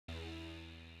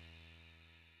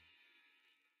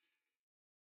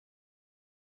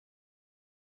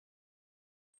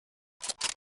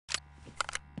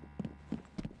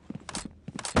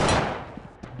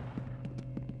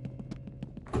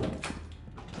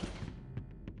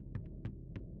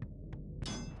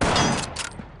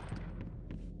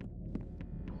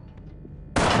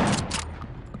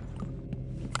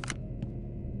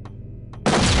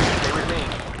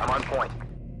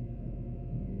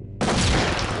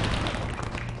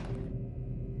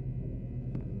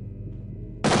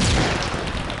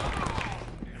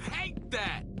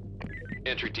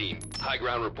Entry team, high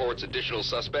ground reports additional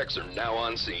suspects are now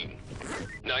on scene.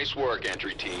 Nice work,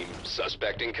 entry team.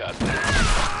 Suspect in custody.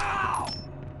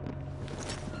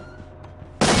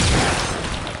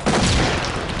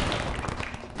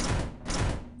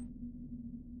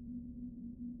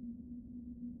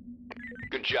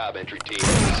 Good job, entry team.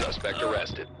 Suspect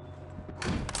arrested.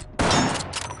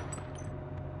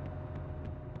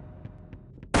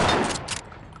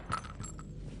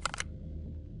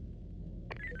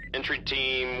 Entry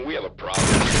team, we have a problem.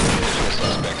 Additional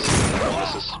suspects in the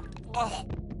premises.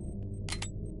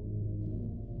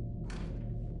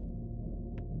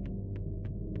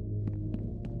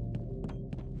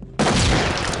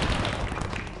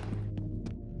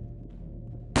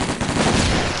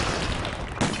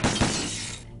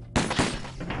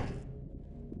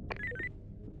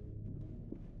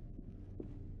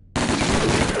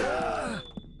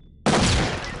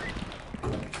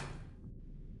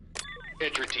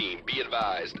 Entry team, be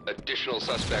advised. Additional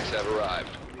suspects have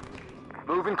arrived.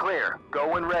 Moving clear.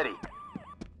 Go when ready.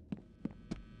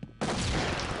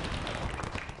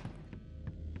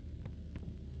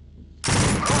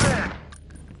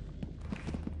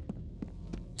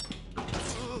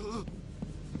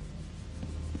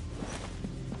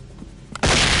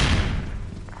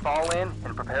 Fall in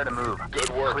and prepare to move. Good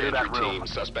work, Clear entry that room. team.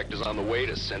 Suspect is on the way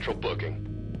to central booking.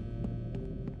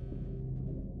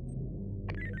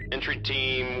 Entry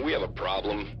team, we have a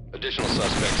problem. Additional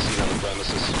suspects seen on the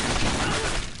premises.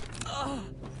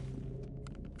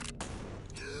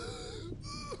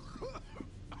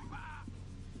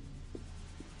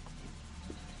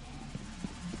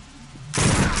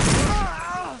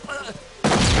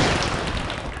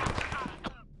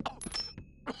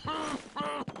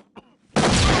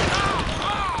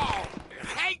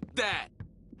 Hate that!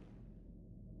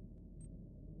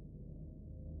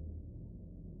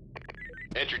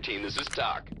 Entry team, this is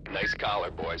Doc. Nice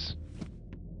collar, boys.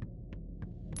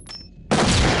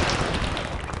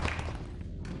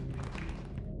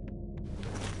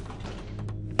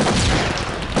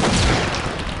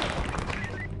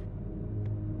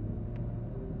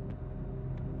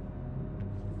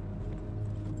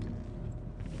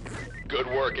 Good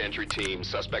work, entry team.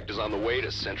 Suspect is on the way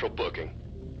to central booking.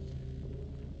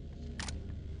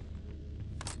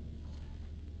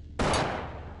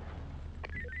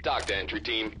 Doc to entry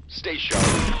team. Stay sharp.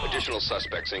 Additional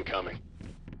suspects incoming.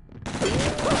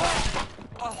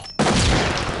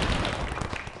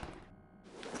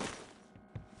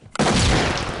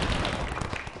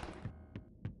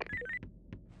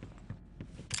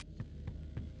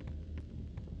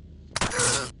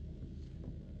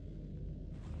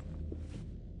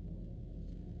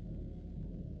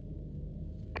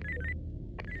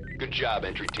 Good job,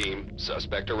 entry team.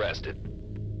 Suspect arrested.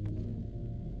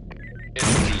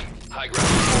 Entry team, high ground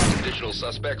reports additional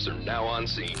suspects are now on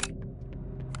scene.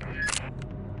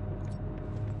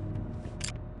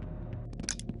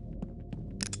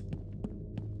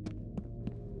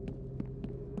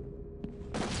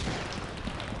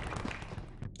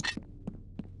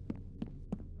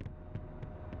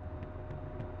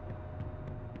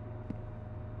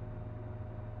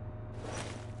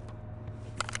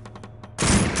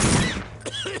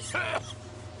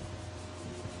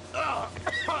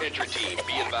 Entry team,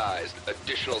 be advised.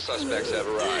 Additional suspects have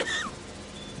arrived.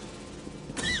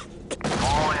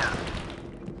 Fall in.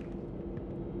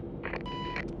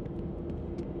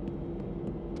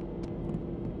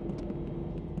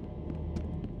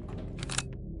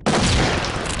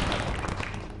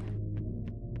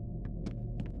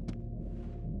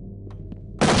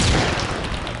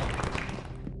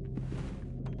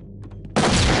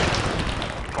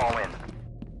 Fall in.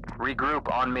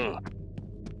 Regroup on me.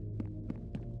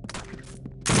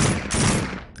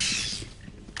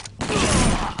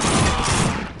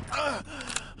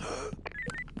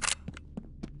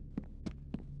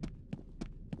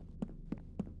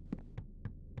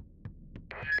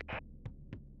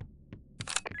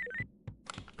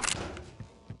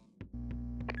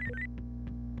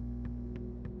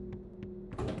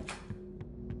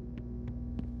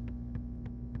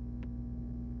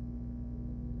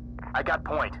 I got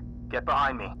point. Get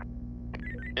behind me.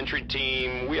 Entry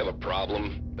team, we have a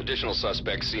problem. Additional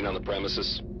suspects seen on the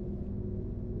premises.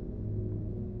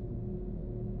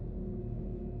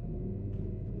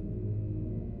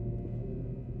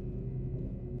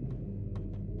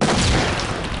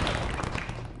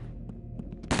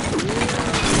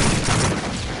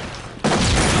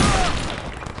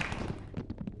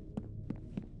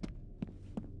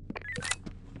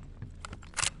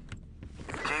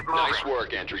 Nice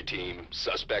work, entry team.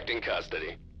 Suspect in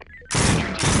custody.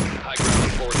 Entry team, high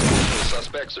ground reports additional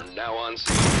suspects are now on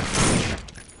scene.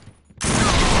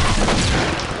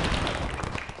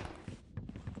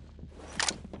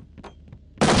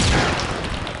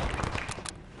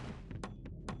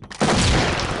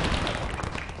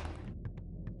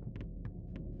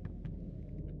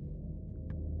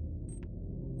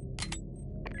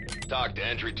 Talk to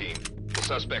entry team. The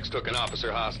suspects took an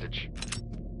officer hostage.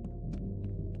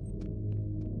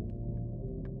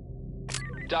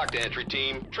 Talk to entry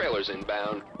team. Trailers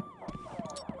inbound.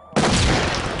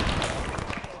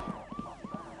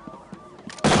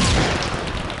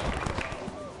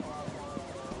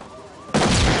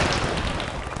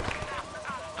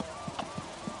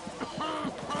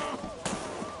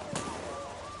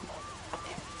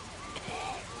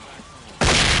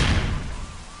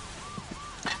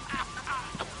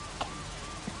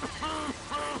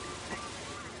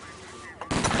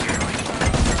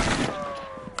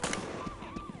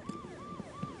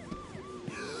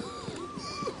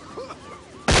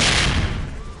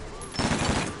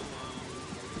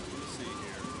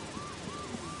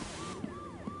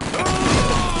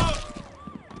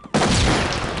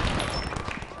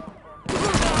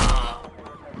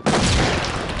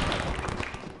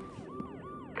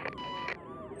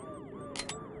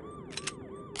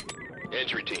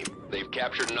 Entry team, they've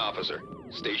captured an officer.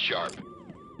 Stay sharp.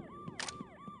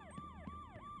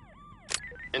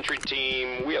 Entry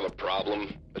team, we have a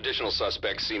problem. Additional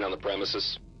suspects seen on the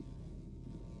premises.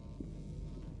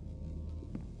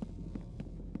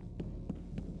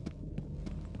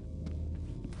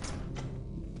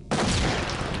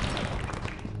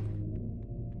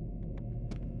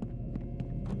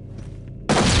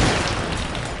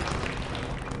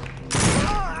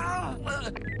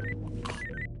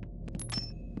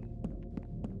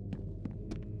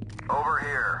 Over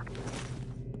here.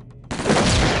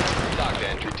 Talk to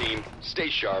entry team. Stay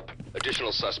sharp.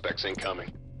 Additional suspects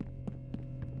incoming.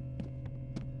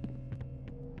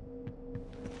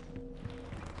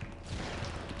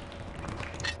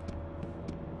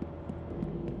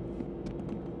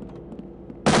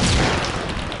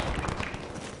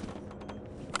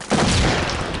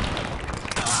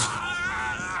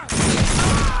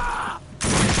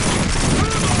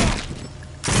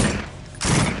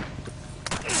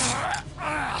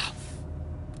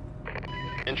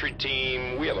 Entry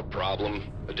team, we have a problem.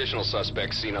 Additional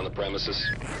suspects seen on the premises.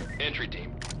 Entry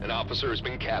team, an officer has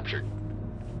been captured.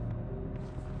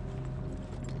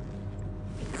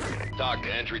 Talk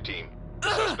to entry team.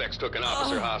 The suspects took an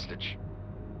officer hostage.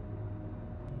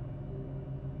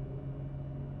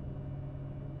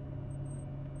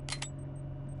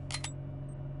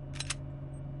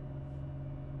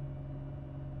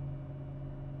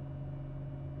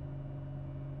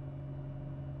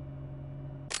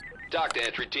 Talk to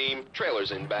entry team.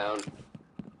 Trailers inbound.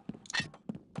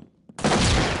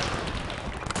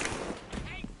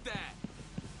 Take that!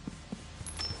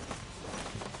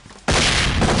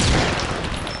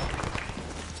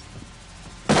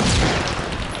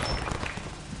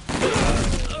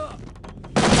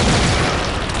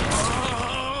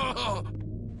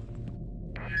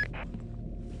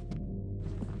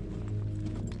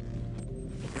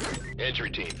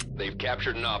 Entry team, they've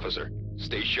captured an officer.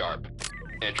 Stay sharp.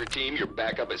 Entry team, your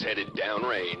backup is headed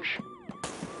downrange.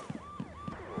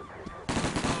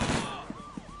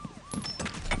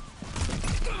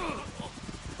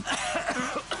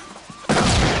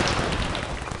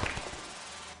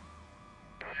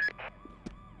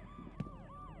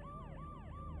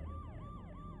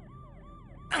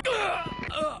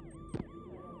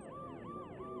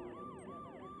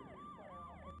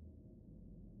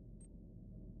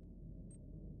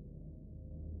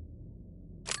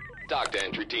 Talk to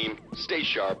entry team. Stay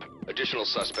sharp. Additional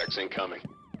suspects incoming.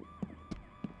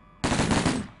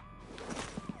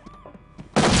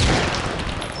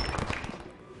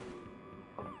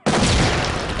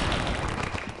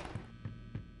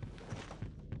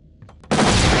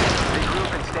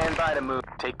 Regroup and stand by to move.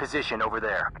 Take position over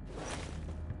there.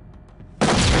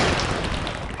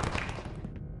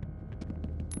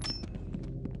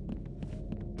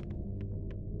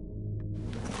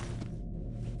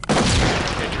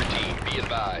 Entry team, be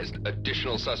advised.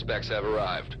 Additional suspects have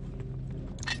arrived.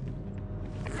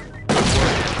 Good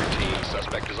work, entry team.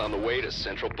 Suspect is on the way to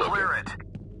central booking. Clear it.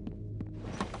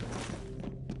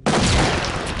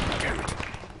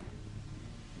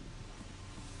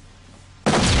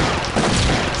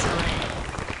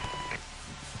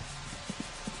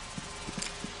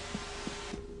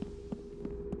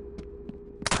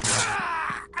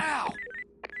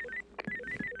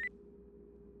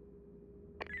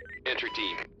 Entry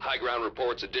team, high ground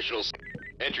reports additional...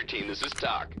 Entry team, this is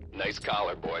TOC. Nice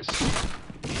collar, boys.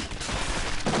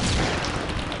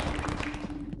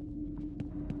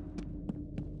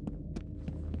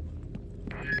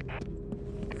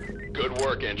 Good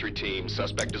work, entry team.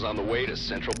 Suspect is on the way to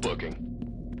central booking.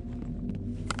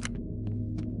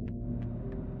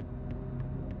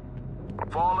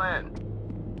 Fall in.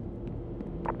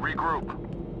 Regroup.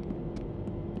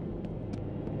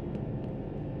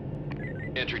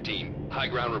 Entry team, high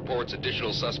ground reports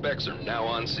additional suspects are now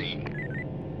on scene.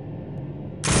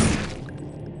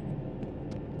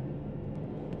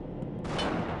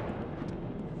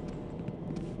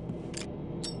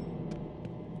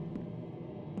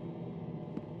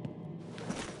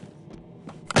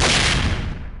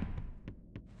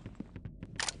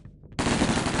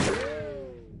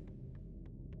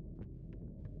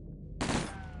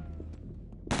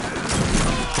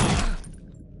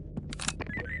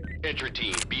 Entry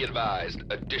team, be advised,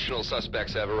 additional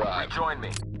suspects have arrived. Join me.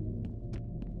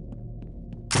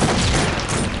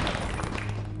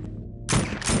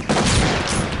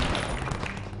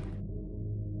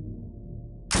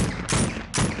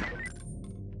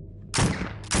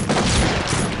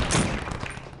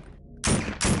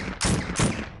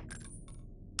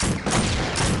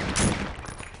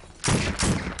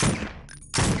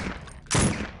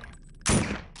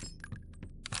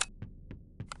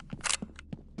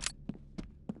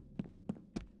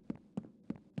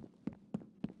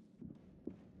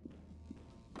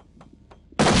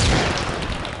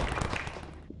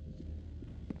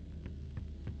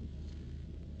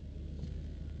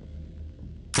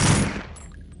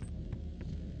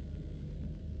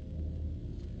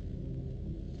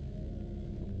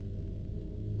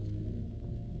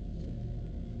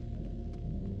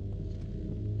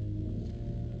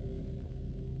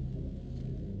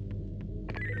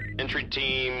 Entry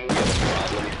team, we have a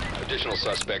problem. Additional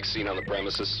suspects seen on the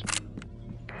premises.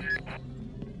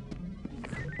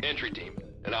 Entry team,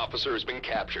 an officer has been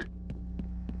captured.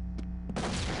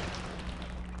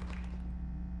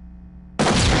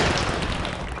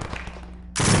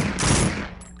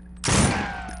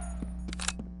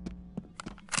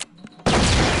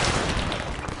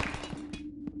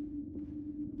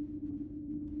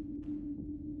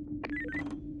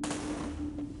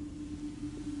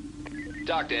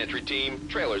 Dock to entry team,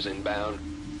 trailers inbound.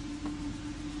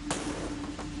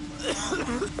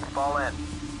 Fall in.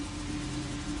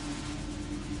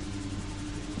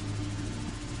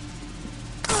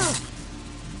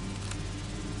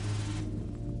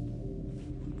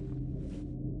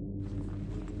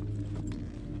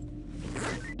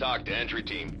 Dock to entry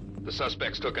team. The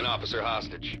suspects took an officer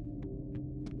hostage.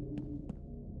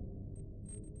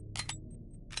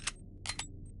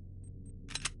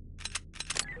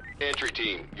 Entry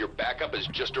team, your backup has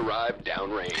just arrived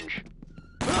downrange.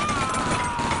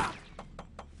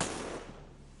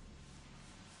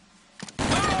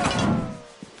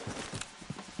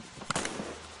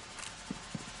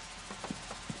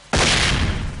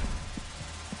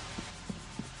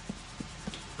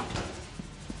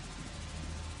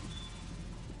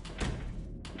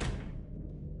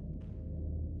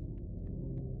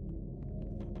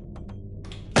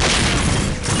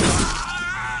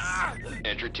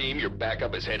 Entry team, your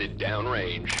backup is headed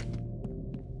downrange.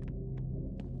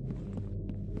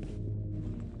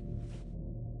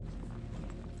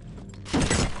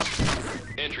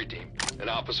 Entry team, an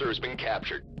officer has been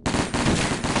captured.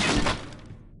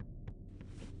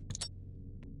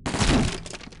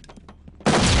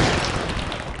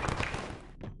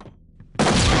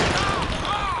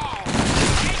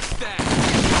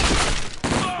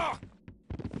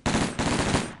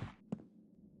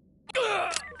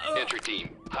 Entry team,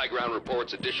 high ground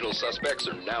reports additional suspects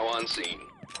are now on scene.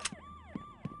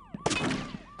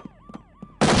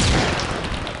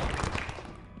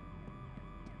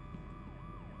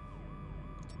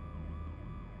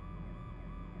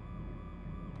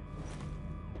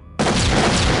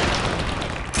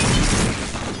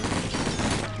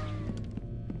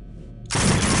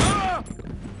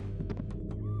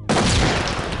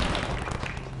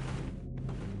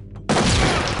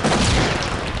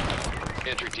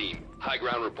 Entry team, high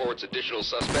ground reports additional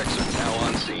suspects are now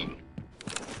on scene.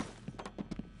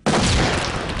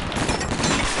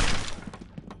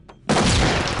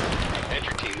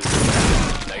 Entry team is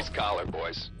inbound. Nice collar,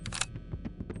 boys.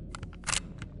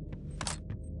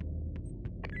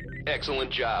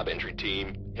 Excellent job, entry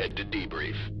team. Head to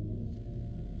debrief.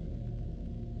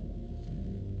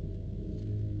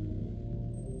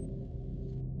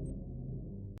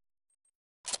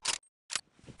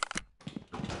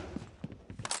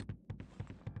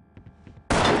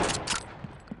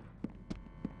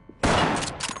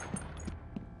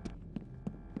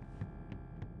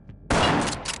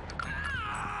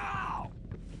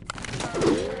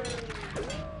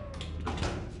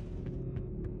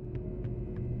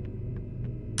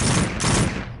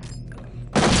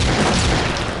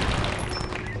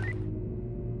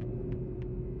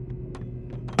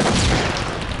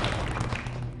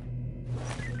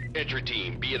 Entry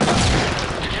team, be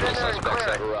advised. Additional suspects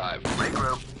have arrived.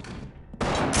 Regroup.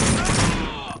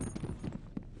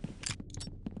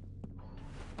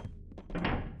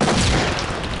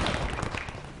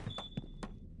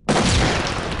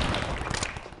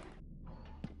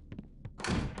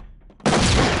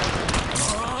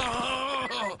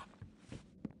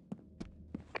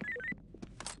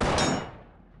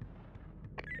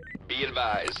 be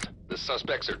advised. The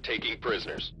suspects are taking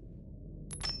prisoners.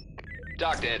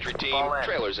 Dock to entry team. Fall in.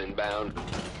 Trailers inbound.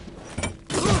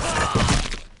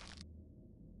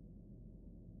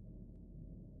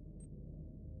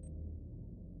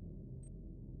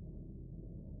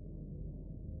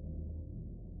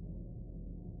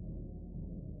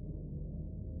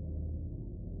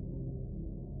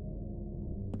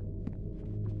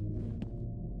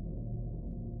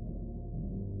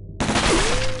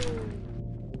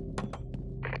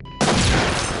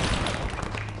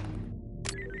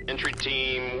 Entry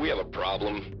team, we have a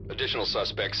problem. Additional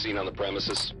suspects seen on the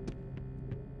premises.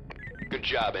 Good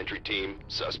job, entry team.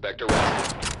 Suspect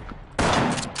arrested.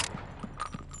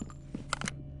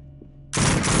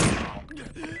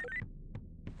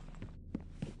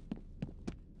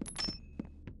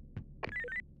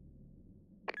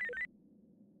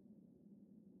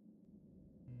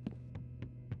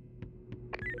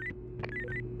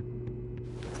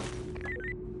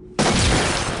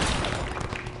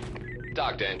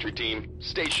 Dock to entry team.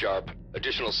 Stay sharp.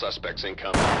 Additional suspects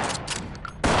incoming.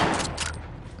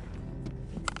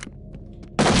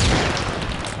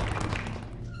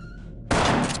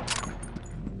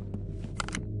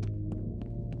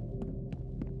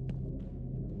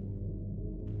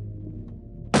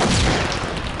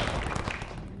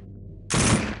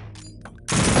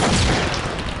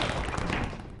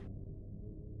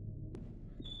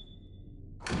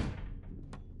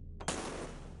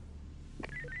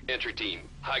 Entry team,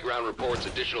 high ground reports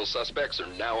additional suspects are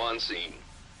now on scene.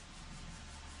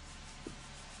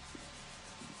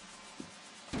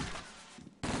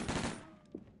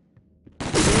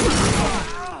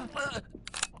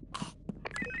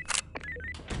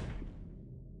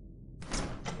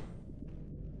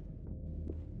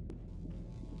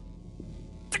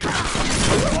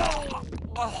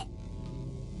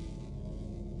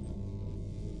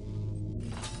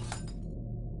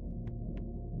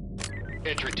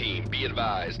 Entry team, be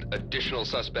advised. Additional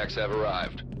suspects have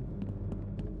arrived.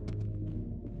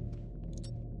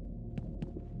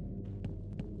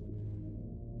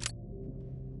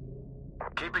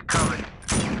 Keep it covered.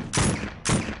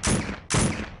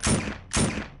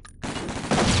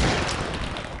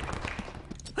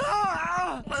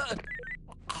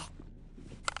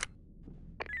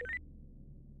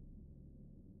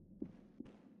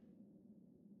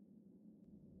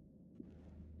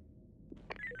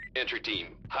 Entry team,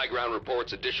 high ground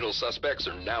reports additional suspects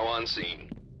are now on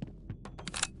scene.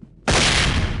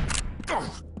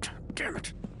 Oh, damn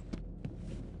it.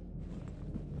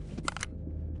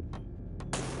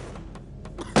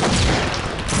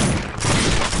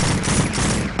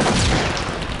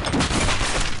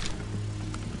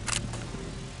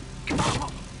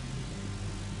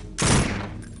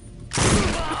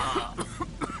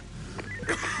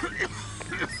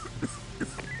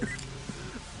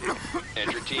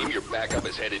 Entry team, your backup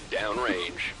is headed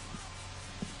downrange.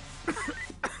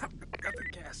 Got the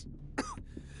gas.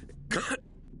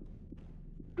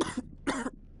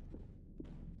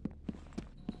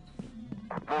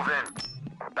 Move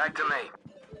in. Back to me.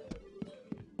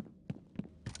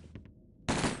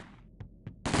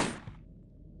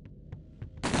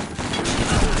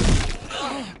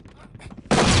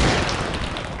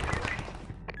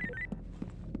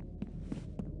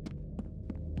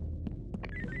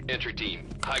 Entry team,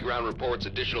 high ground reports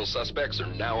additional suspects are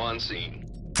now on scene.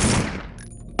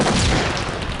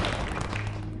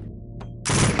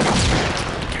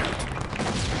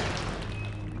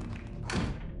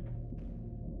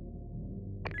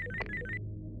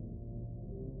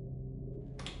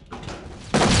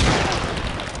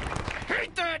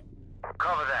 Hate that!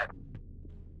 Cover that.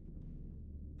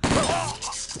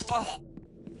 Oh.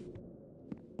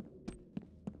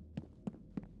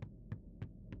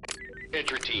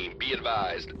 Entry team, be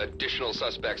advised. Additional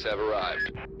suspects have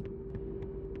arrived.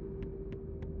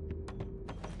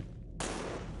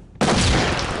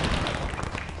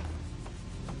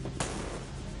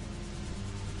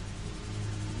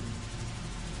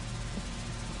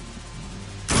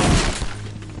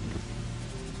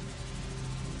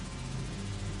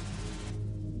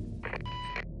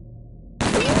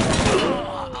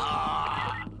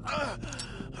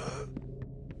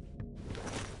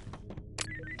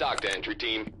 Dock to entry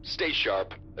team. Stay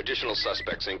sharp. Additional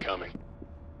suspects incoming.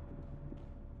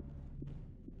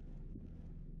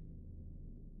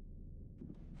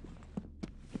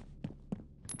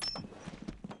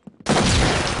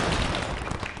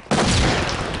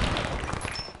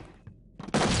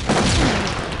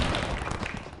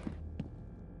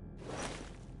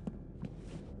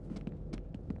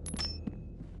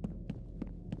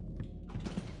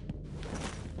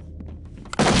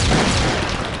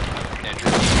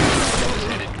 Entry team.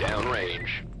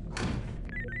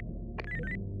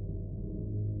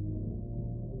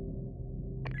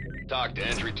 Talk to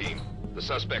entry team. The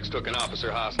suspects took an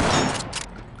officer hostage.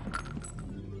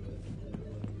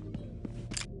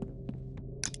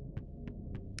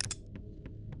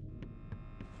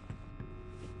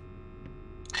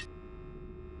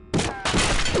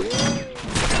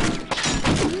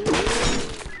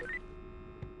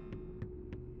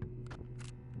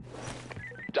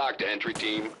 Talk to entry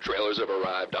team. Trailers have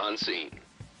arrived on scene.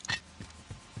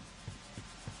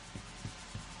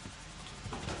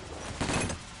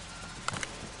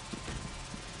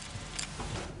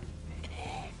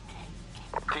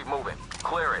 Keep moving.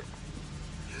 Clear it.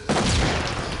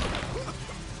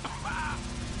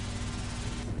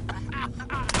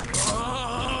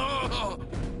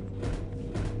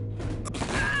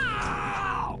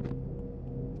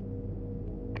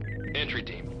 Entry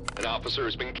team. An officer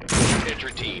has been killed.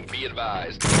 Entry team, be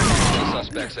advised. The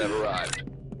suspects have arrived.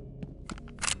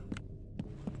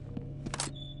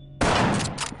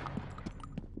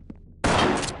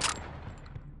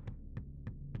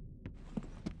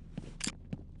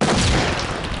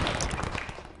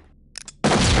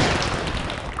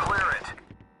 Clear it.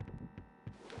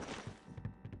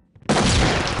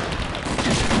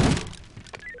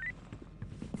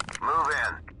 Move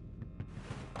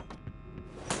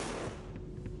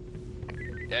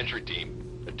in. Entry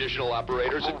team. Additional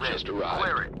operators have Move in. just arrived.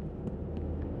 Clear it.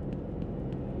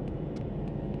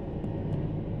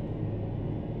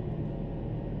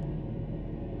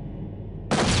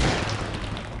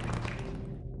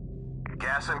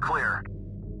 Gas and clear.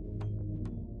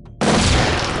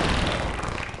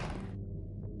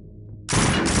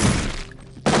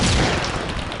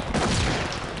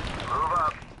 Move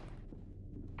up.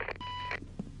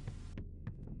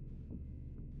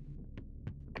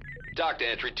 Talk to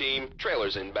entry team.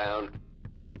 Trailers inbound.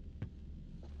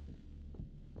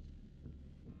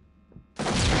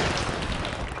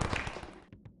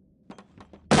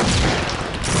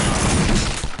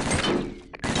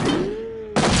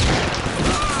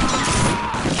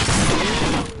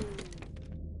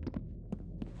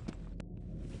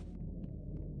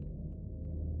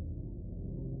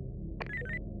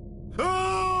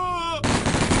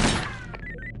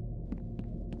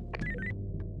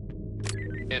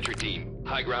 Entry team.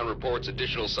 High ground reports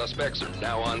additional suspects are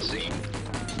now on scene.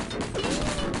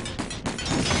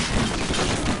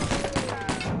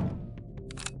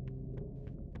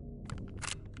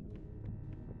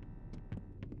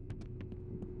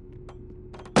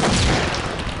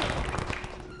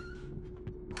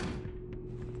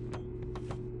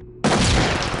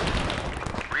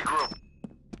 Regroup.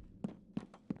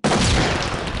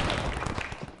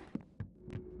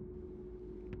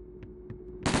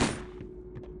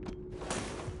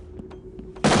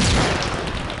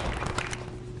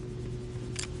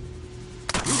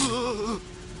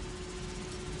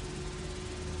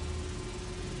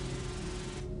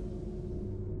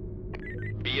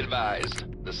 Be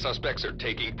advised. The suspects are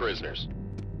taking prisoners.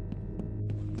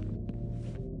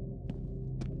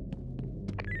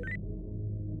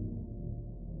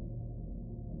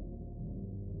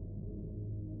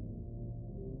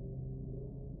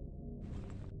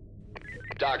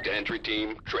 Talk to entry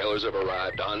team. Trailers have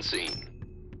arrived on scene.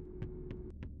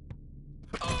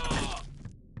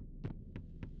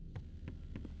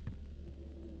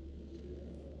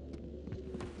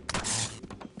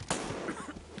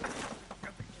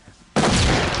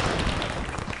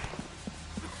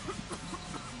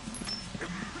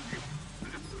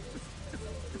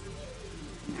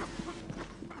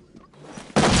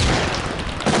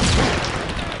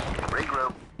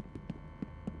 Regroup.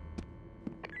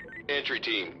 Entry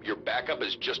team, your backup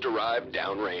has just arrived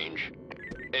downrange.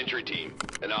 Entry team,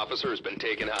 an officer has been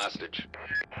taken hostage.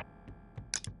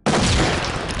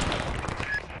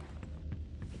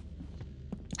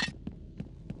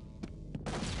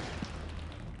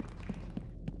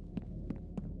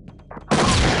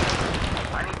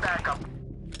 I need backup.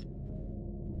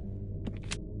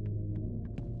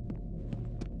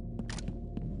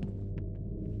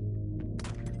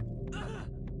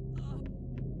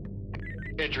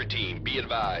 Entry team, be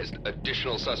advised.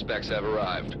 Additional suspects have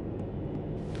arrived.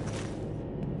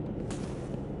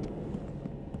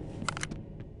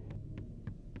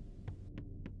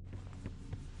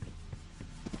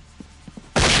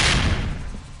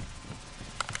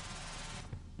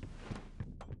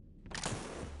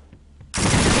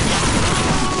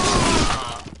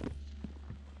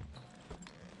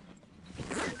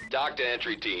 Talk to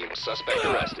entry team. Suspect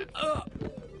arrested.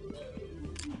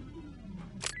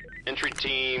 Entry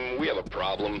team, we have a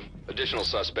problem. Additional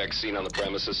suspects seen on the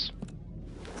premises.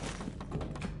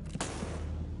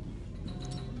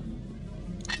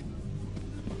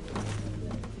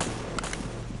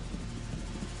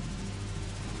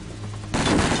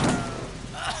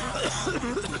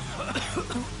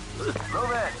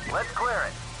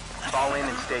 Fall in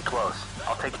and stay close.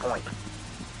 I'll take point.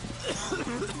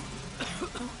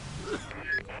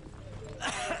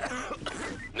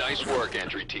 Nice work,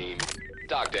 entry team.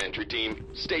 Dock to entry team.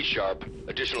 Stay sharp.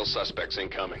 Additional suspects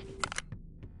incoming.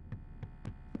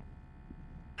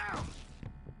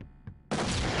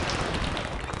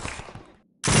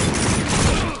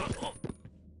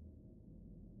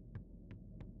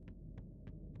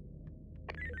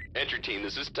 Entry team,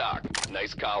 this is Doc.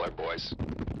 Nice collar, boys.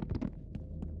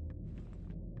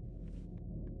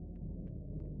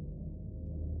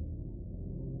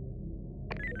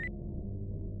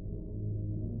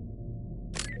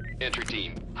 Entry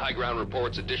team, high ground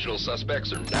reports additional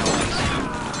suspects are now on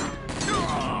scene.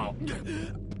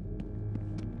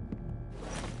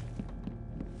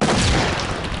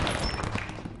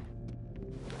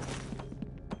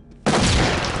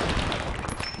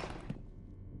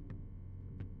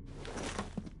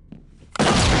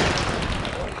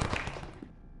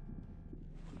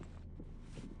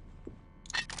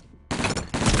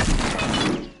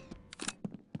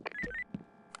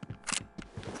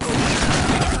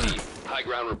 High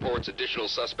ground reports additional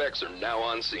suspects are now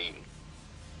on scene.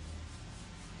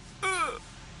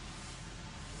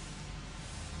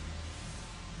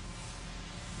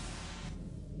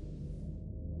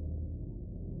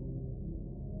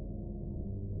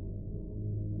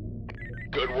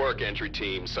 Good work, entry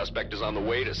team. Suspect is on the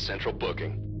way to central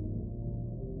booking.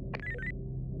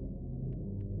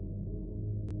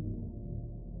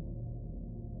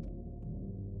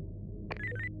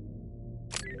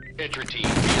 Entry team, be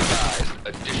advised.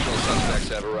 Additional suspects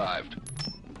have arrived.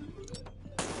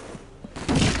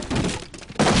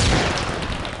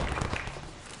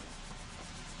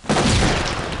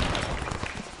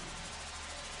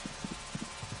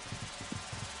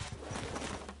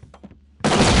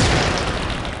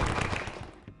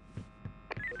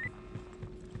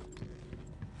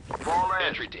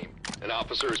 Entry team, an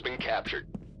officer has been captured.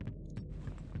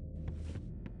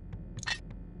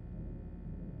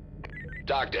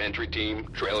 Dock to entry team,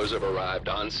 trailers have arrived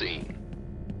on scene.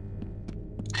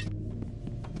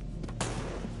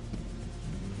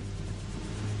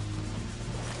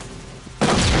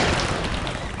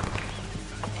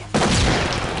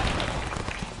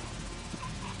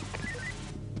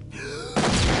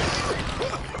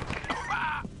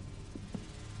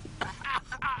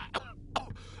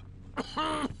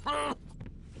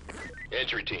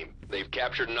 Entry team, they've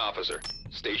captured an officer.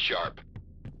 Stay sharp.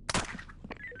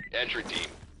 Entry team,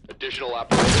 additional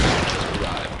operators have just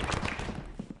arrived.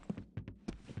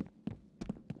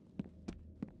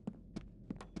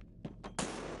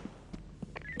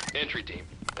 Entry team,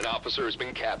 an officer has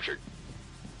been captured.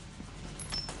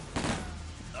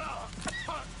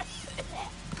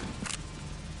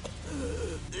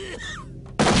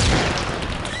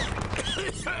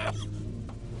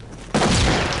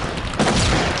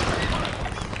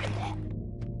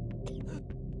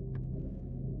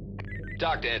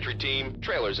 Dock to entry team,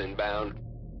 trailers inbound.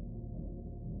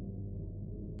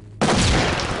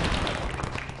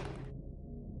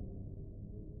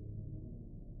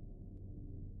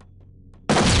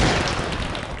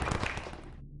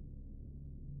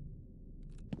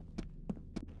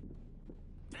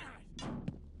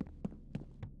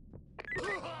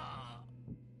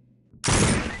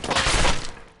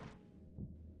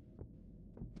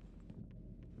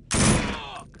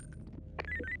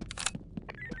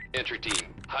 Entry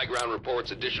team, high ground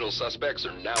reports additional suspects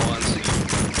are now on scene.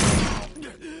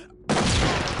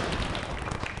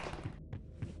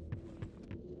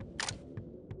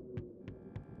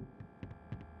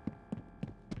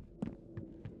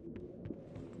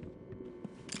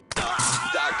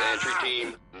 Dock to entry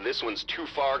team, this one's too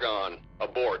far gone.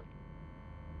 Abort.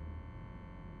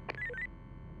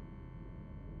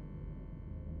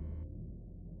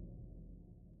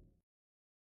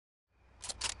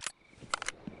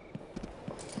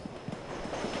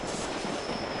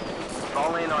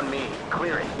 Fall in on me.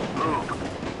 Clear it. Move.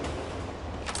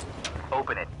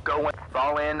 Open it. Go in.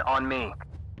 Fall in on me.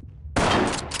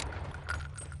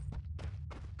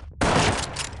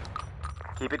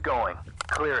 Keep it going.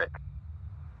 Clear it.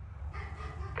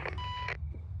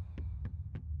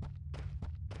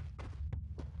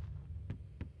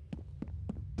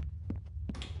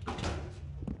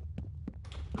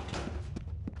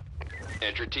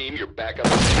 Entry team, you're back up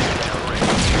and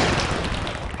downrange.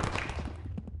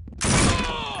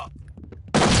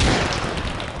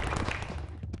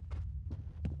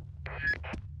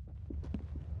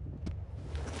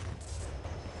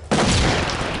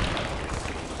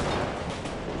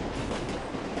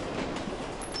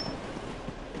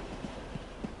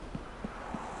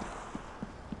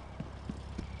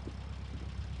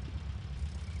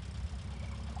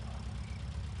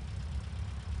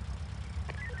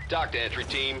 Dock to entry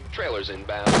team. Trailers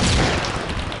inbound.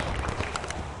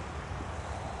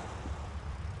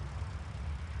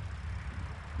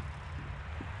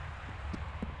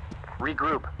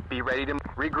 Regroup. Be ready to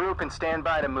regroup and stand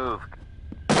by to move.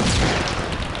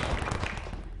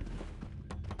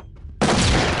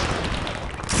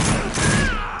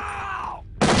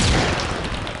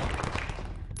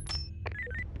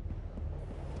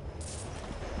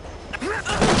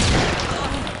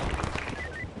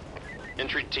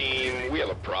 Entry team, we have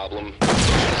a problem.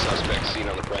 Additional suspects seen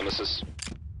on the premises.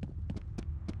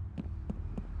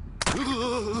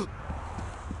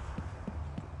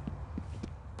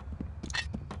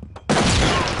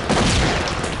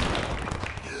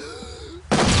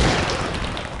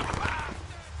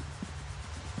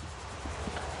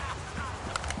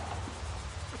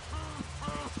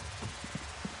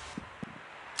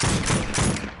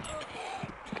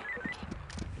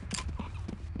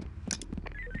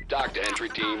 Dock to entry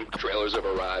team. Trailers have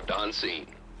arrived on scene.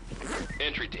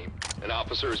 Entry team, an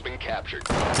officer has been captured.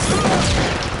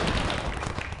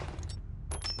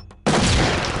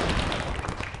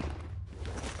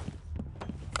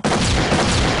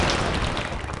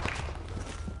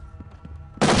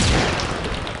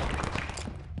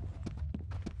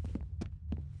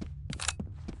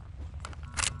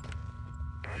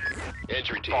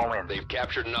 Entry Fall team, in. they've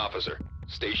captured an officer.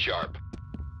 Stay sharp.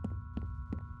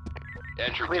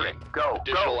 Entry Clear team, it. Go,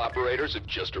 additional go. operators have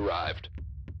just arrived.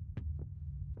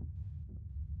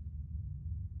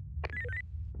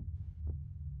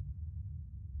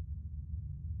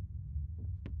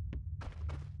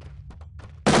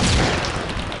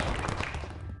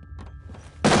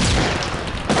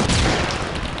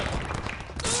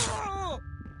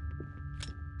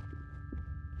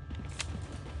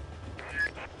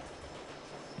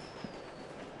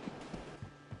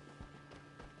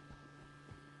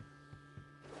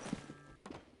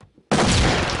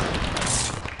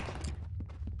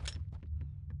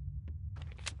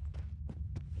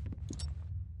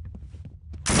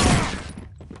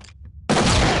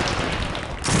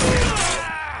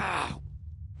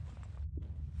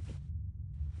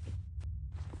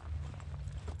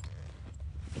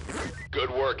 Good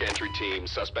work, entry team.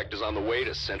 Suspect is on the way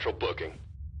to central booking.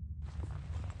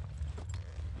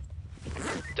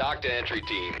 Dock to entry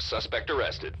team. Suspect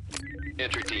arrested.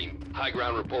 Entry team, high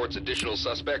ground reports additional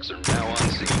suspects are now on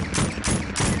scene.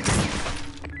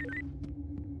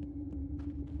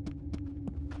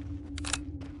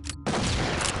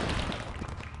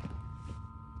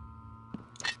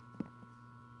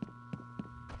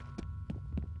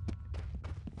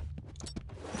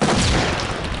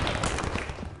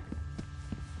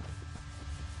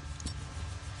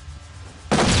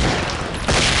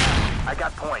 I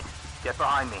got point. Get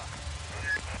behind me.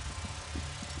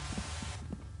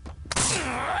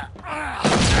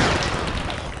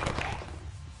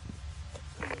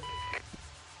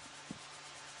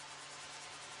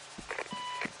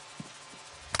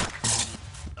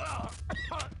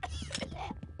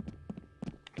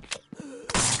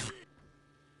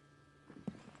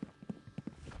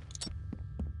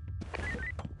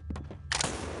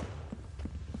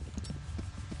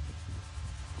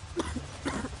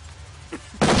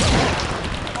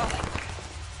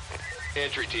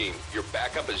 Entry team, your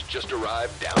backup has just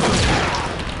arrived down.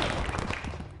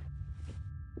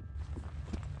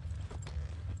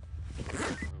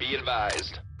 Be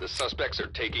advised, the suspects are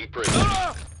taking prisoners.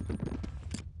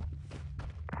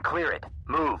 Clear it.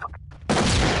 Move.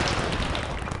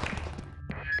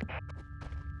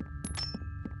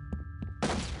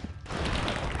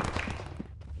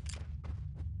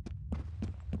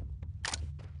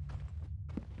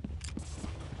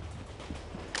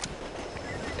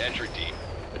 Entry team,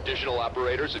 additional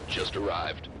operators have just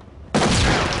arrived.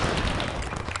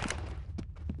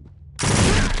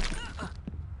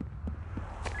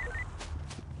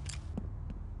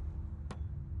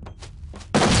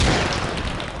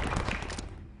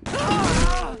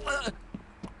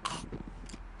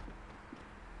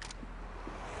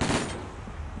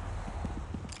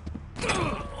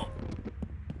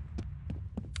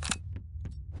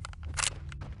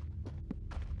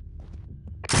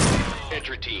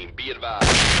 Entry team, be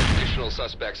advised. Additional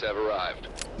suspects have arrived.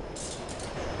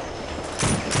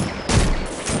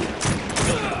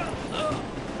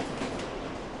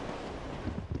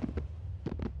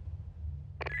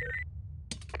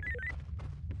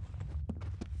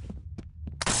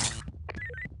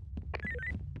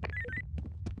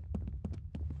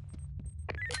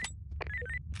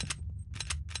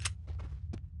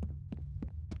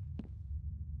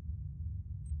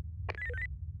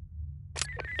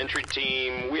 Entry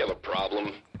team, we have a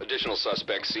problem. Additional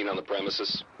suspects seen on the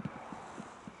premises.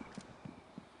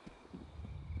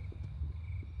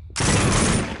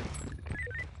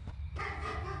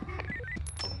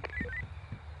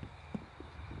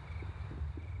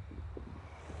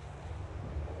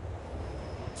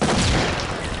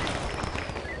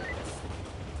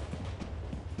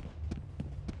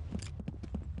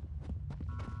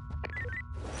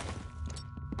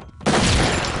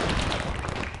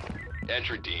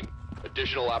 Entry team,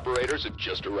 additional operators have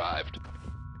just arrived.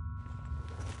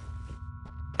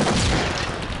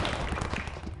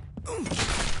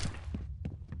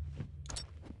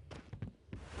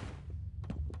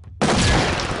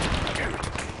 Damn it.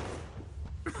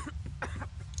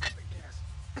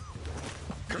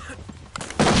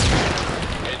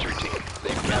 Entry team,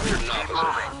 they've captured an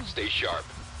officer. Stay sharp.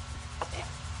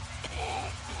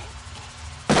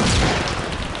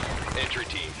 Entry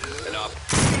team, enough.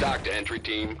 Dock to entry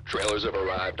team. Trailers have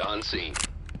arrived on scene.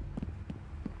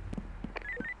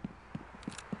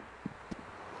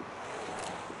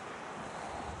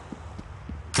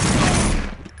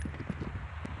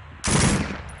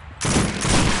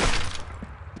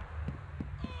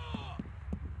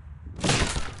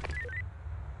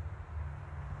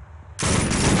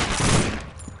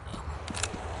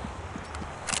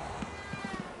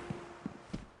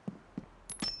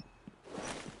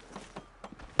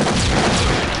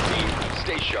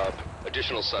 Stay sharp.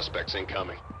 Additional suspects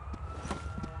incoming.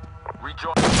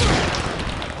 Rejoin.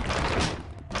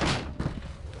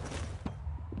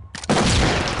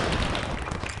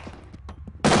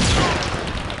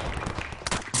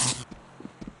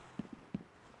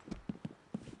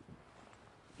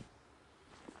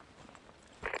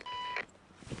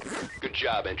 Good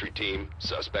job, entry team.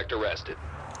 Suspect arrested.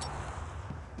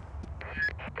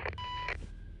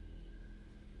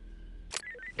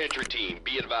 Entry team,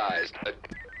 be advised.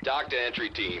 Dock to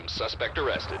entry team. Suspect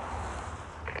arrested.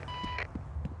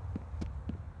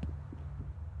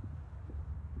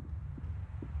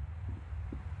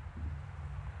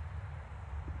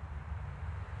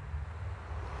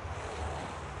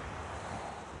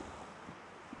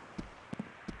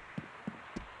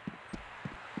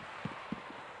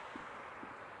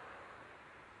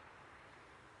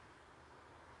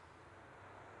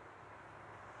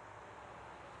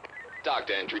 Dock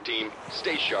to entry team.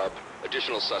 Stay sharp.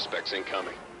 Additional suspects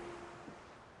incoming.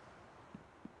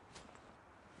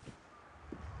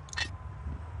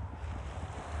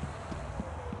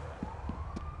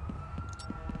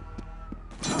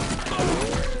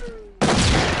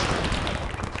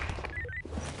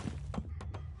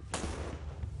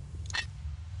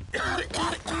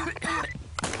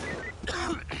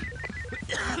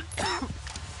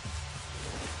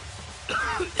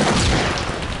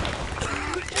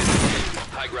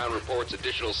 High ground reports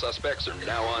additional suspects are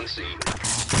now on scene.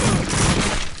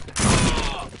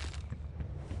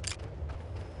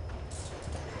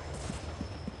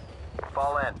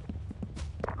 Fall in.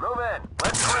 Move in.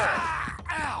 Let's clear.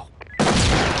 Ow!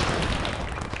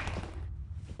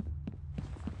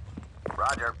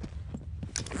 Roger.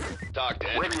 Dock to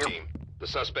With entry you. team. The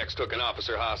suspects took an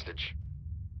officer hostage.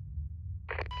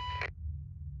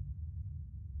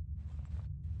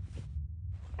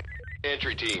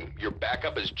 Entry team, your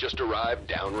backup has just arrived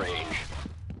downrange.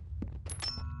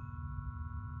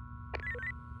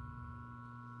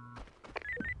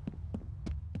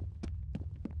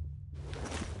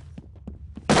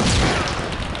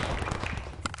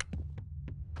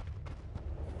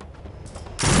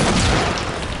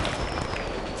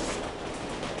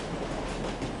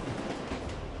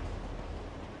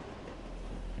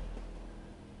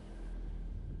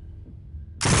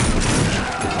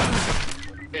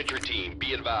 Entry team,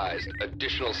 be advised.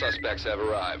 Additional suspects have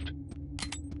arrived.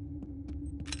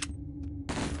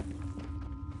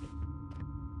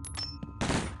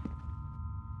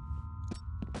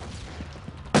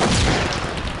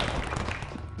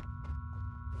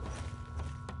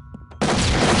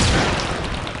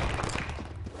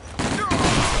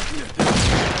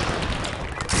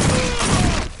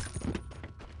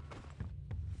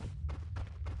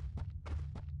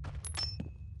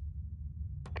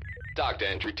 Dock to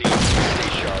entry team. Stay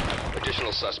sharp.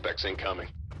 Additional suspects incoming.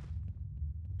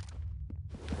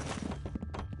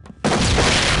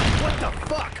 What the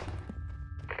fuck?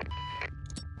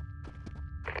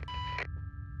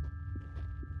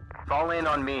 Fall in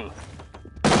on me.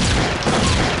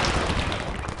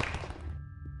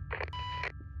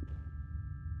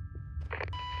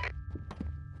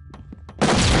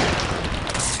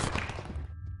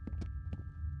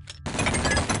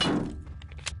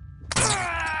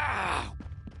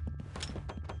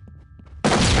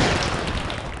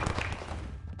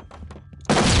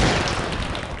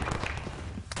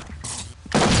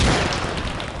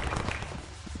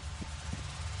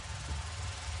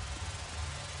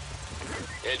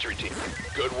 Entry team.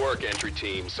 Good work, entry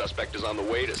team. Suspect is on the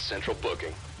way to central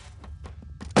booking.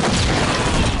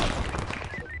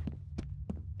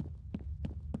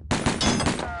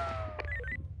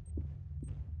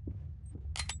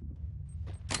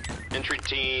 Entry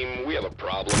team, we have a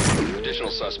problem.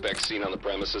 Additional suspects seen on the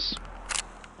premises.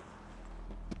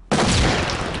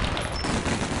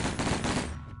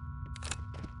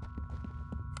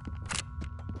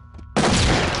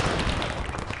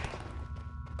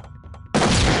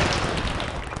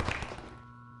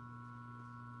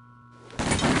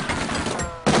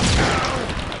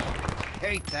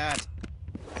 hate that.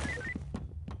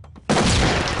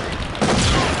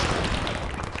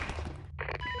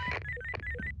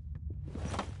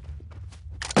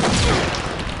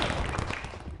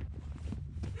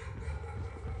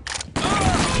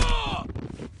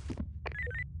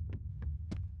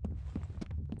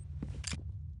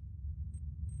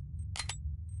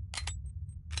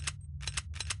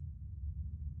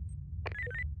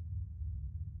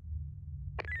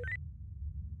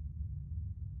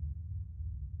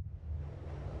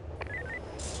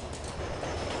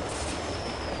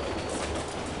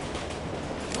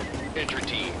 Entry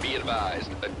team, be advised.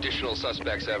 Additional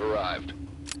suspects have arrived.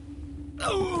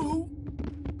 Oh!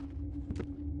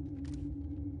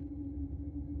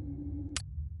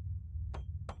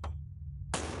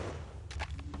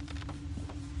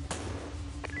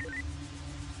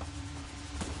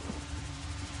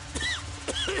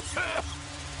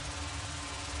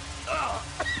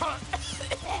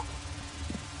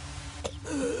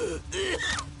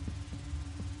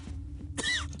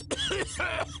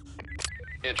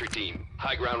 Entry team,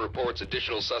 high ground reports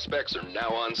additional suspects are now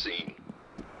on scene.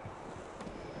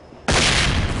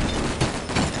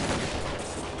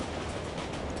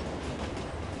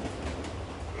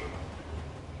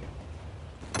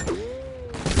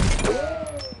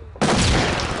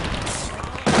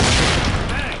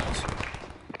 Thanks.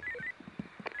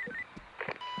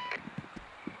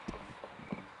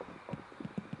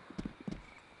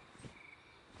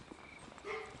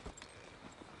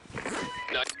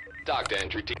 Talk to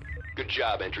entry team. Good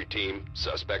job, entry team.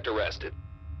 Suspect arrested.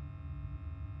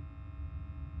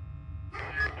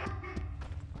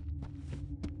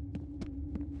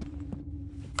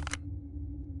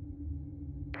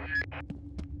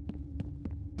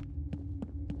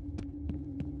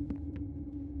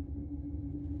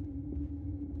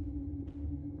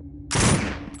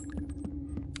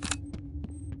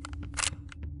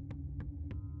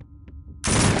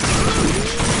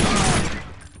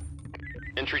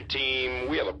 Entry team,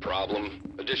 we have a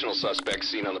problem. Additional suspects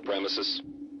seen on the premises.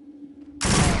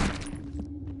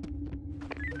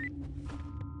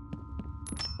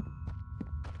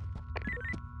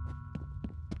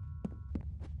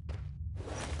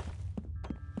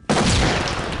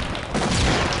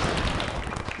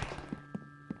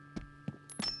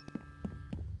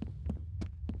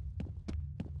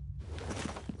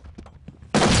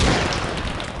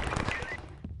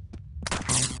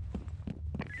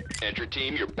 Entry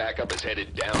team, your backup is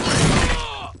headed down.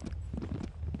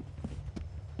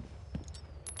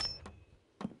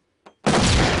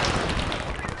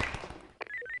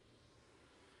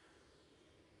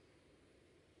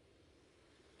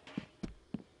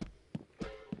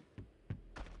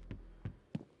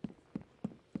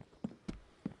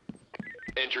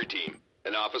 Entry team,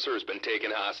 an officer has been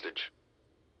taken hostage.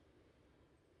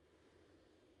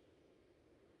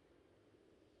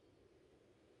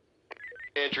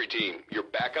 Entry team, your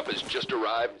backup has just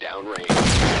arrived downrange.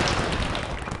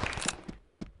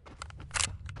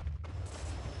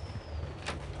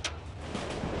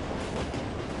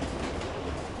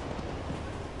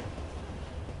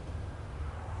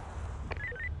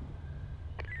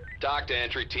 Talk to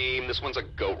entry team, this one's a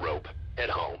goat rope. Head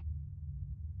home.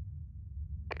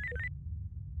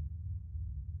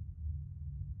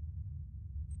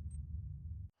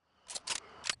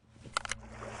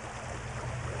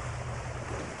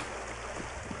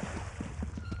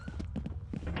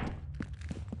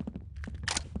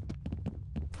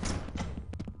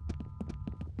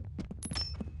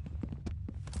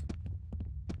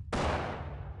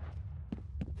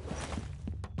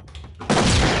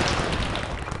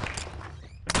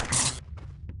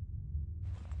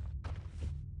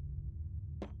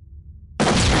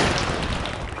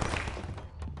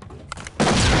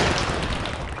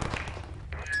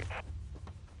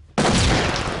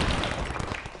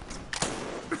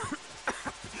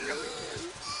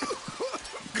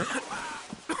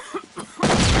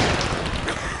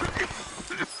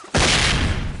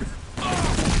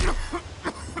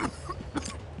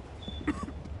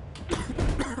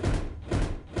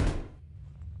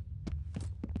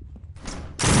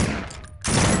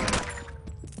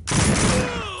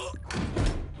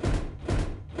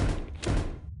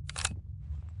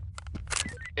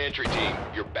 Entry team,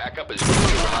 your backup is just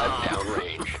arrived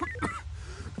downrange.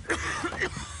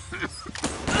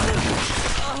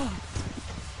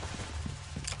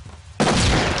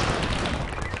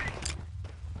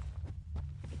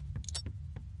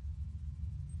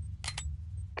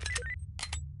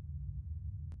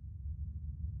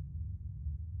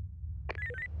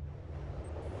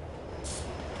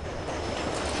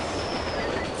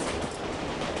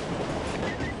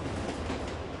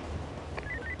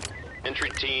 Entry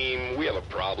team, we have a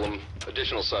problem.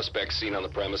 Additional suspects seen on the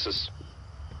premises.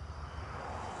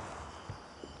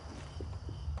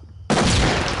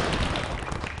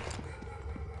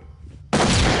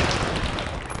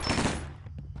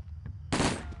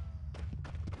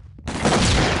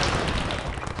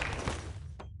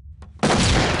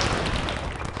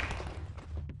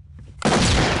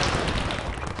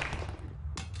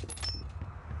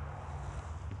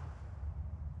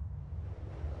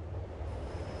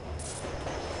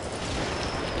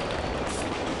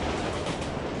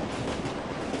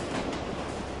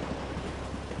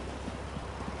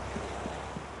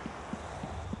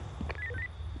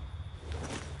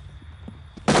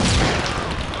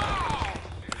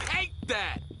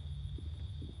 That!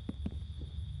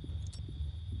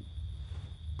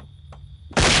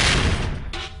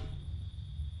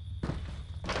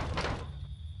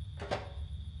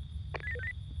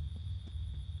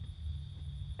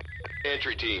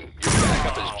 Entry team, your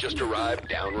backup has just arrived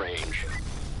downrange.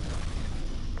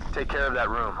 Take care of that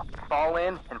room. Fall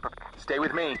in and stay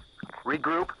with me.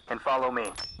 Regroup and follow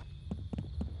me.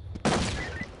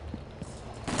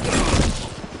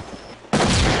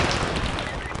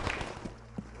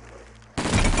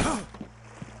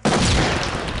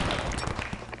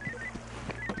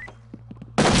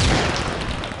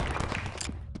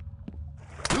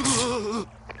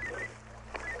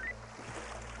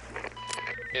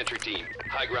 Entry team,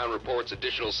 high ground reports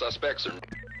additional suspects are...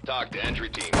 Talk to entry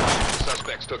team.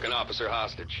 Suspects took an officer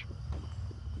hostage.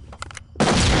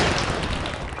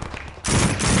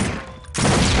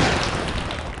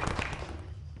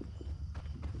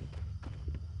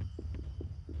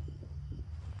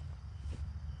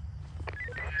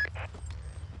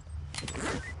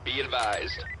 Be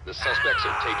advised, the suspects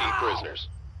are taking prisoners.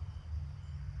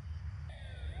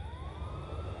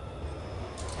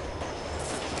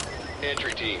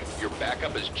 Entry team, your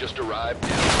backup has just arrived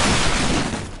down.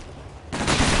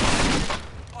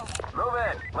 Move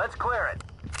in. Let's clear it.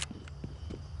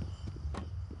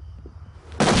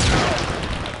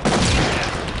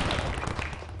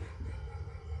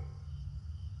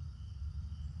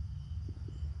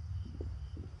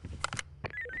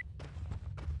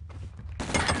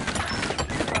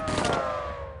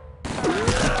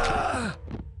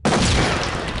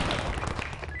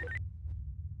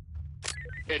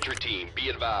 Entry team, be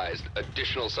advised,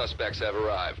 additional suspects have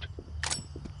arrived.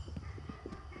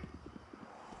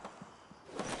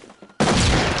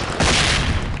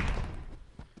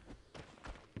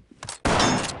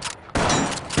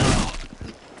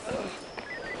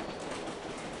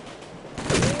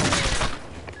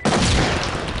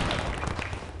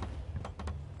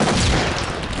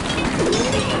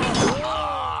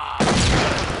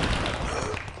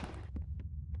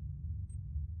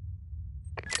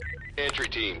 Entry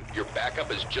team, your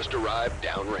backup has just arrived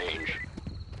downrange.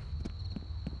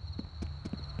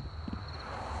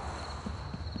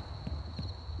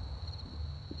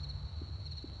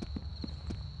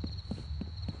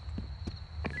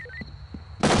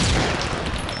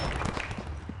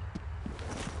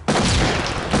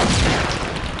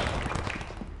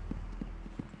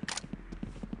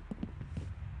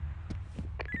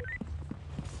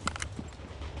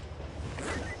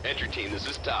 Entry team, this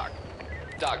is TOC.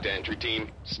 TOC to entry team.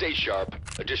 Stay sharp.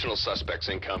 Additional suspects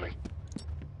incoming.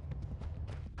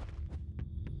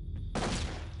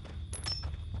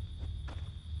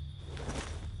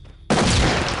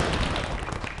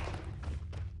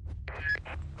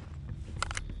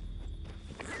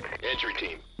 Entry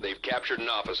team, they've captured an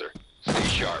officer. Stay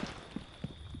sharp.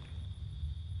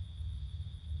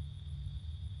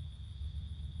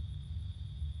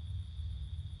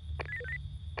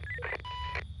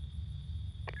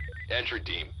 Entry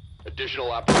team,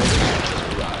 additional operators have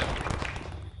just arrived.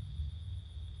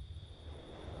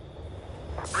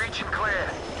 Breach and clear.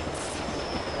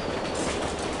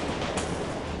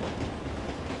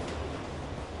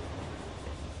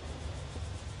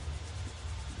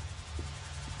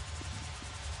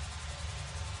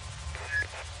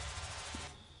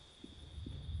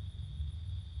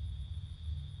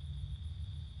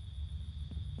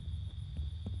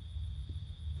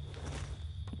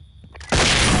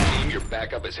 Team, your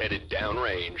backup is headed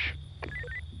downrange.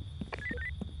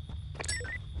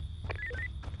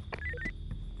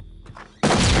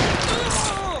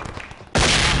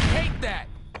 Hate that!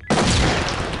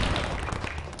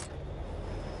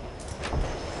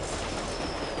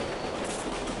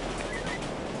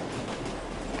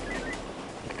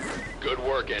 Good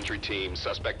work, entry team.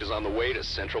 Suspect is on the way to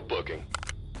central booking.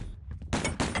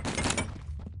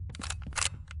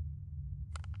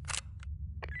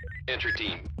 Entry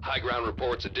team, high ground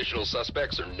reports additional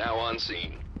suspects are now on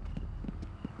scene.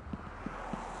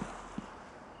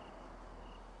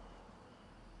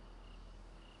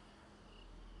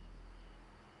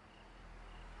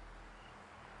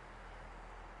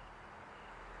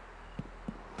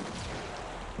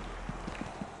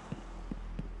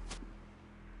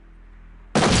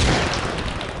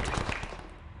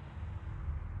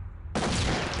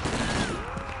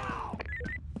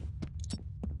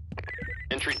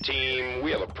 Entry team,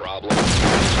 we have a problem.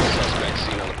 Additional suspects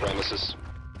seen on the premises.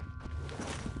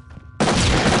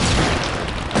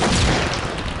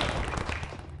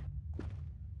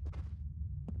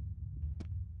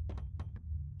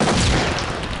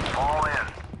 Fall in.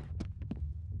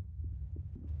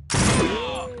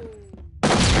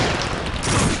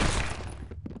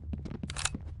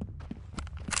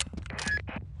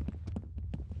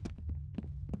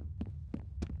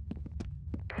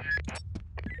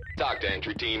 Talk to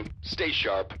entry team. Stay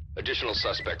sharp. Additional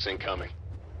suspects incoming.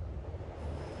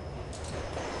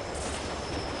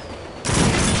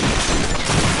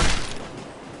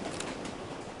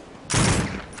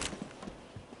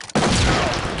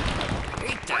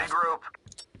 Hate that. Regroup.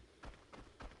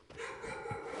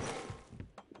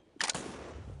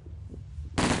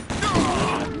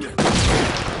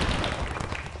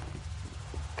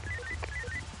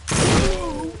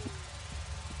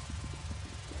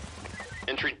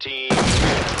 Entry team,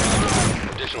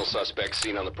 additional suspects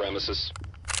seen on the premises.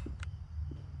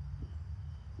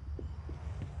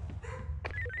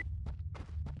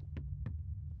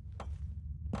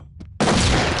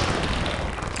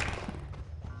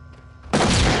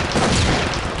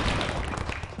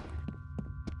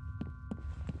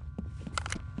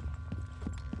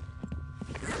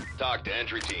 Talk to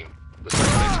entry team. The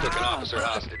suspects took an officer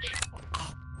hostage.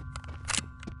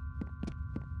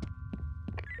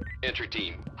 Entry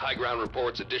team, high ground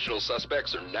reports additional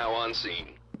suspects are now on scene.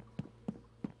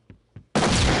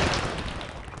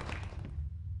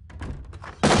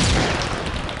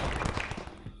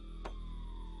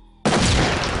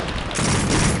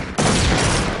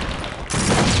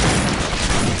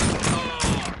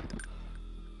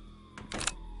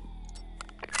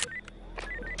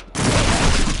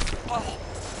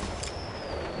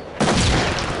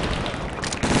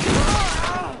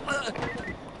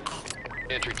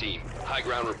 Entry team, high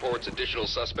ground reports additional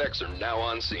suspects are now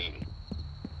on scene.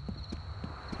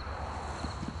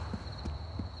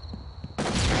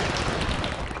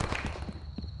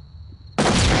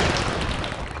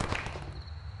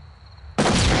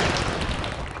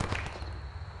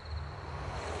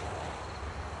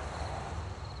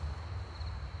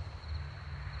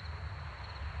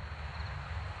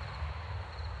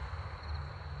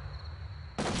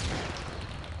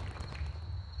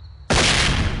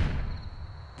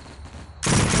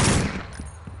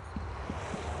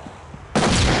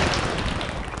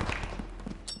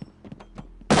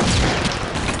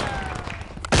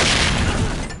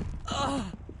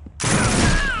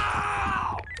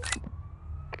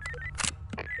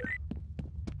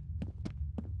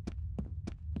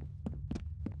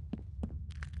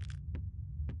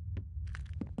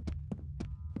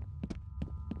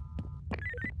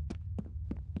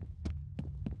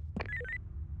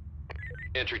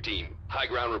 Entry team, high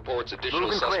ground reports additional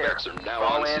Moving clear. suspects are now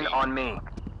Fall on in scene. on me.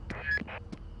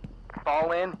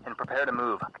 Fall in and prepare to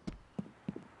move.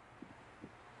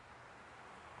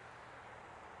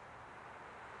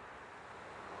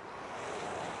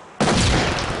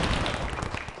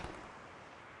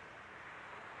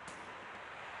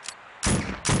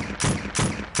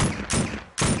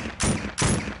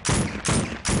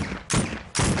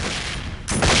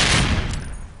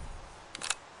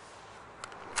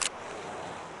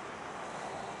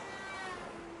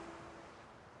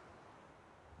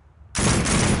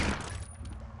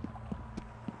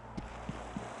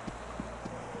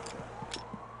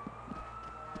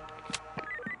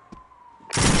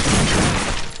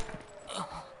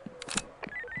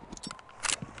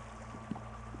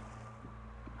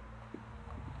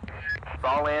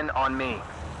 Fall in on me.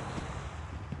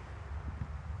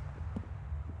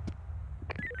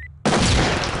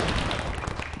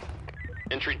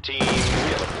 Entry team, we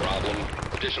have a problem.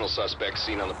 Additional suspects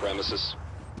seen on the premises.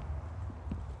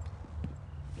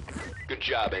 Good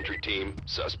job, entry team.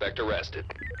 Suspect arrested.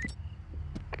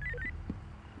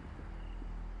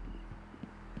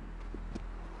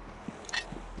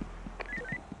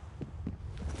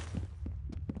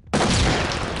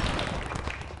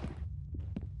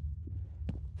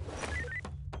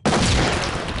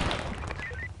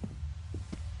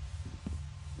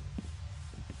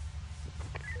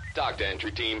 Talk to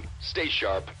entry team. Stay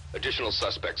sharp. Additional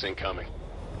suspects incoming.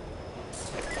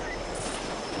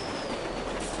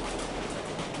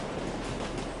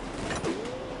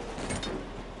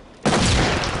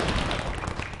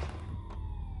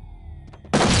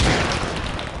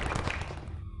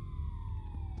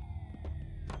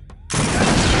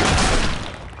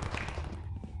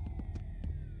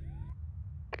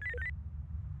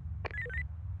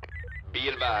 Be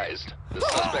advised, the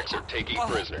suspects are taking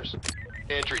prisoners.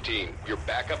 Entry team, your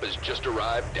backup has just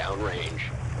arrived downrange.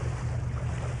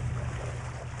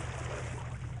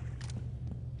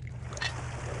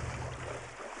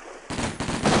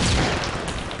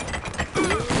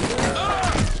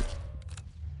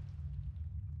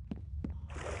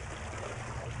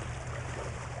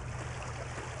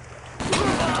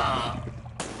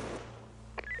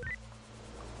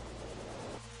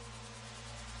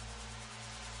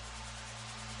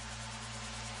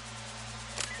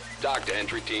 Dock to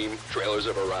entry team. Trailers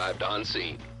have arrived on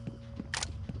scene.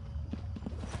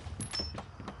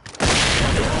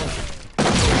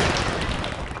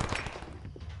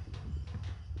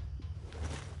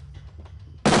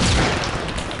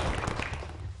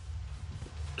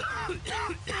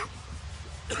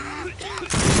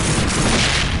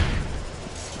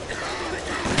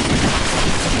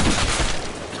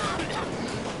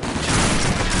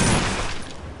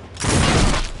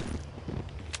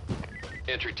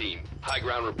 Entry team, high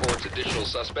ground reports additional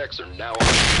suspects are now on.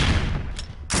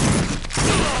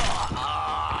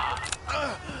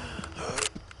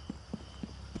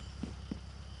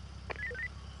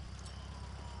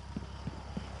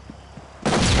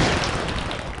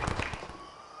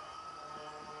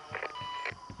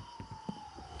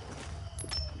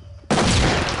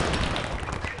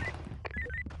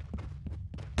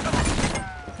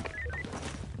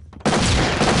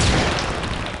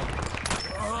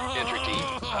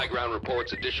 High ground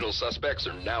reports additional suspects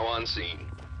are now on scene.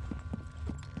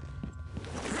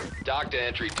 Dock to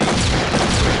entry team.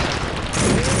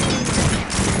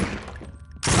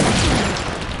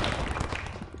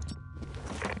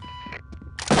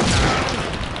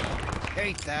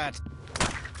 Hate that.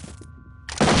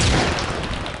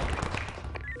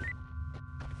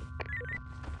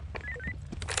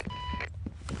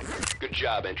 Good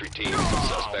job, entry team.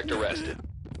 Suspect arrested.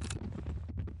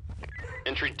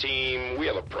 Entry team, we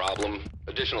have a problem.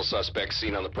 Additional suspects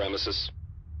seen on the premises.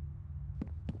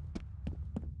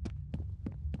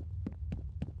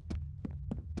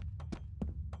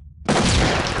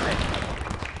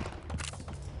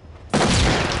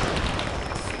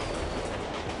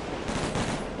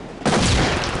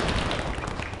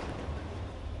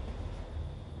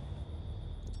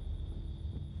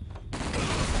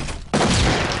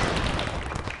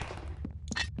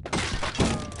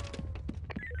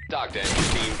 Dock to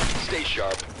entry team. Stay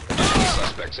sharp. Additional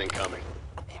suspects incoming.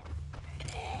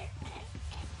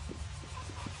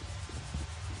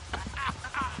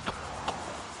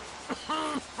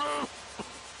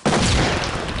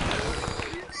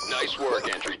 Nice work,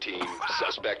 entry team.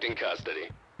 Suspect in custody.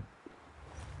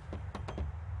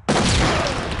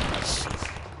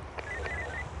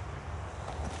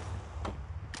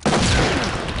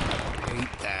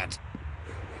 Hate that.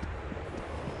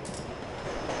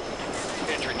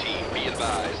 Entry team, be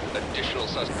advised. Additional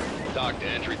suspect. Dock to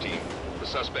entry team. The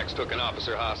suspects took an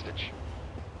officer hostage.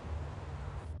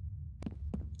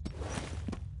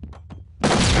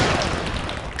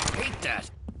 Hate that.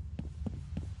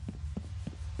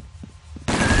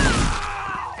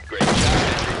 Great job,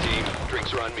 entry team.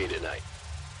 Drinks are on me tonight.